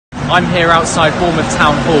I'm here outside Bournemouth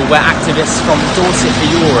Town Hall where activists from Dorset for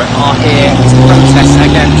Europe are here to protest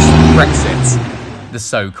against Brexit. The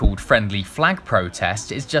so-called friendly flag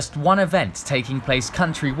protest is just one event taking place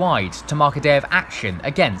countrywide to mark a day of action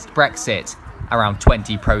against Brexit. Around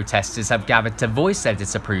 20 protesters have gathered to voice their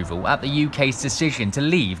disapproval at the UK's decision to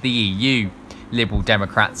leave the EU. Liberal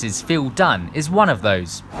Democrats' Phil Dunn is one of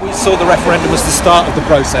those. We saw the referendum as the start of the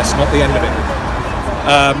process, not the end of it.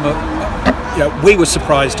 We were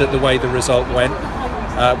surprised at the way the result went.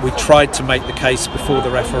 We tried to make the case before the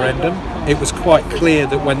referendum. It was quite clear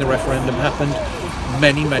that when the referendum happened,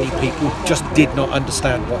 many people just did not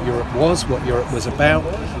understand what Europe was about,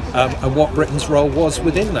 and what Britain's role was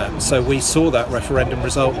within that. So we saw that referendum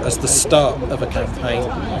result as the start of a campaign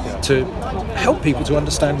to help people to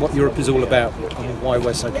understand what Europe is all about and why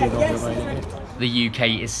we're so keen on remaining. The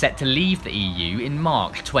UK is set to leave the EU in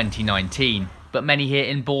March 2019, but many here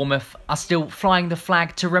in Bournemouth are still flying the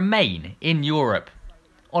flag to remain in Europe.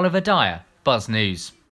 Dyer, Buzz News.